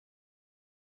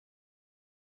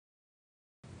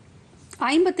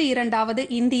52வது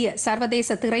இந்திய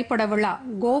சர்வதேச திரைப்பட விழா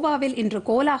கோவாவில் இன்று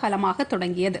கோலாகலமாக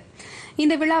தொடங்கியது.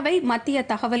 இந்த விழாவை மத்திய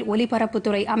தகவல்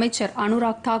ஒலிபரப்புத்துறை அமைச்சர்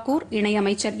அனுராக் தாக்கூர்,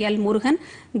 இணையமைச்சர் எல். முருகன்,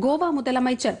 கோவா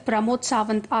முதலமைச்சர் பிரமோத்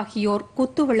சாவந்த் ஆகியோர்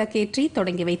குத்துவிளக்கேற்றி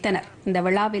தொடங்கி வைத்தனர். இந்த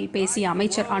விழாவில் பேசிய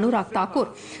அமைச்சர் அனுராக் தாக்கூர்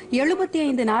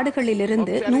 75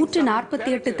 நாடுகளிலிருந்து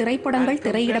 148 திரைப்படங்கள்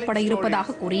திரையிடப்பட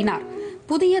இருப்பதாக கூறினார்.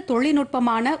 புதிய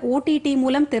தொழில்நுட்பமான OTT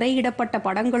மூலம் திரையிடப்பட்ட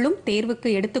படங்களும் தேர்வுக்கு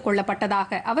எடுத்துக்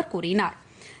கொள்ளப்பட்டதாக அவர் கூறினார்.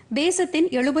 தேசத்தின்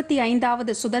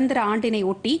 75வது சுதந்திர ஆண்டினை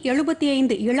ஒட்டி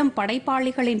 75 இளம்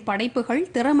படைப்பாளிகளின் படைப்புகள்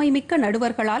திறமைமிக்க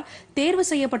நடுவர்களால் தேர்வு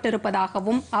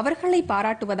செய்யப்பட்டிருப்பதாகவும் அவர்களை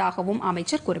பாராட்டுவதாகவும்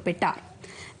அமைச்சர் குறிப்பிட்டார்.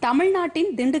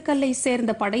 தமிழ்நாட்டின் திண்டுக்கல்லை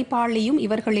சேர்ந்த படைப்பாளியும்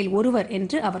இவர்களில் ஒருவர்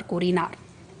என்று அவர் கூறினார்.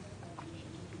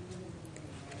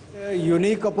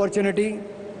 Unique opportunity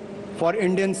for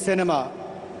Indian cinema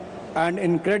and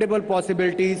incredible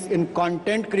possibilities in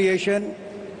content creation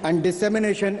and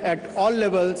dissemination at all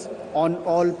levels on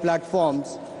all platforms,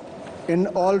 in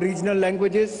all regional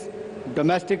languages,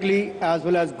 domestically as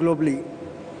well as globally.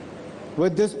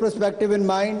 With this perspective in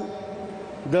mind,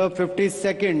 the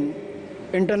 52nd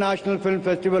International Film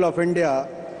Festival of India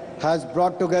has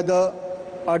brought together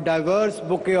a diverse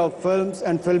bouquet of films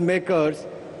and filmmakers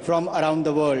from around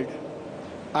the world.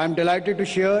 I am delighted to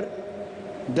share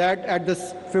that at the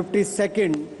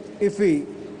 52nd IFFI,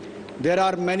 there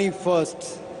are many firsts.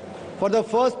 For the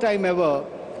first time ever,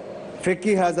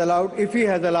 IFFI has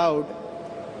allowed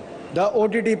the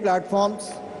OTT platforms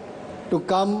to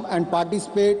come and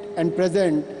participate and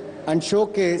present and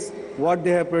showcase what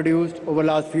they have produced over the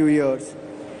last few years.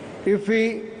 IFFI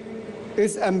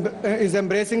is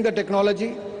embracing the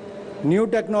technology, new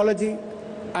technology,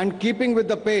 and keeping with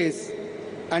the pace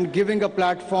and giving a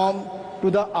platform to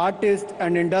the artists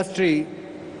and industry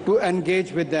to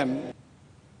engage with them.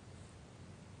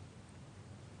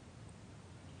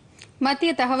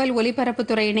 மத்திய தகவல்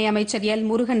ஒலிபரப்புத்துறை இணையமைச்சர் L.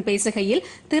 Murugan பேசுகையில்,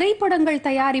 திரைப்படங்கள்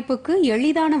தயாரிப்புக்கு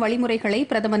எளிதான வழிமுறைகளை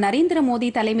பிரதமர் நரேந்திர மோடி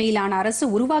தலைமையிலான அரசு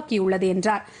உருவாக்கியுள்ளது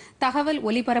என்றார். தகவல்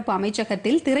ஒலிபரப்பு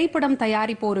அமைச்சகத்தில் திரைப்படம்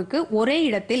தயாரிப்போருக்கு ஒரே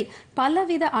இடத்தில்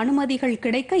பலவித அனுமதிகள்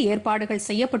கிடைக்க ஏற்பாடுகள்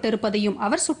செய்யப்பட்டிருப்பதையும்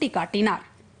அவர் சுட்டிக்காட்டினார்.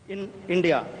 In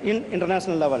India, in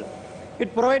international level, it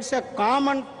provides a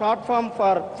common platform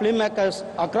for filmmakers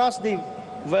across the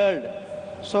world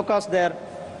showcase their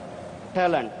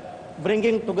talent,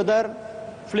 bringing together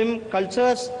film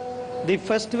cultures. The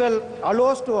festival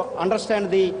allows to understand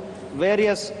the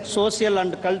various social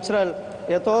and cultural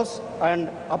ethos and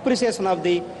appreciation of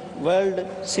the world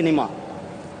cinema.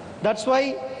 That's why,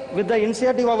 with the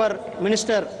initiative of our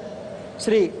Minister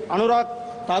Sri Anurag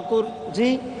Thakur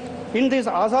ji, in this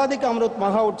Azadi Ka Amrit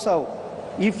Mahotsav,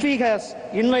 IFFI has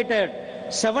invited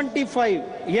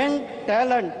 75 young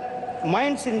talent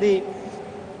minds in the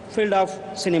field of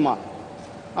cinema.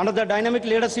 Under the dynamic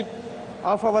leadership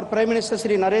of our Prime Minister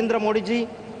Sri Narendra Modi ji,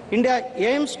 India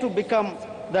aims to become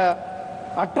the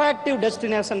attractive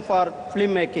destination for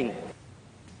filmmaking.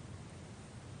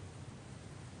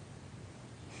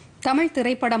 Tamil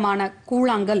திரைப்படமான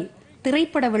கூழாங்கல்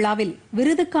திரைப்பட விழாவில்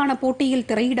விருதுக்கான போட்டியில்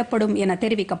திரையிடப்படும் என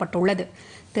தெரிவிக்கப்பட்டுள்ளது.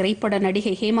 திரைப்பட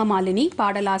நடிகை ஹேமமாலினி,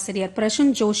 பாடலாசிரியர்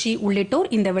பிரசுன் ஜோஷி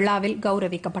உள்ளிட்டோர் இந்த விழாவில்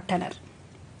கௌரவிக்கப்பட்டனர்.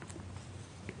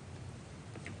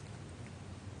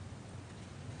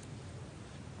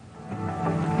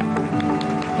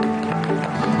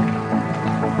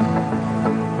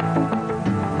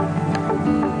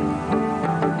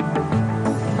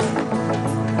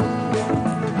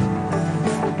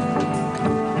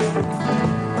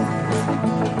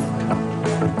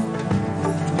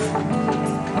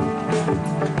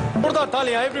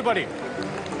 Talia, everybody.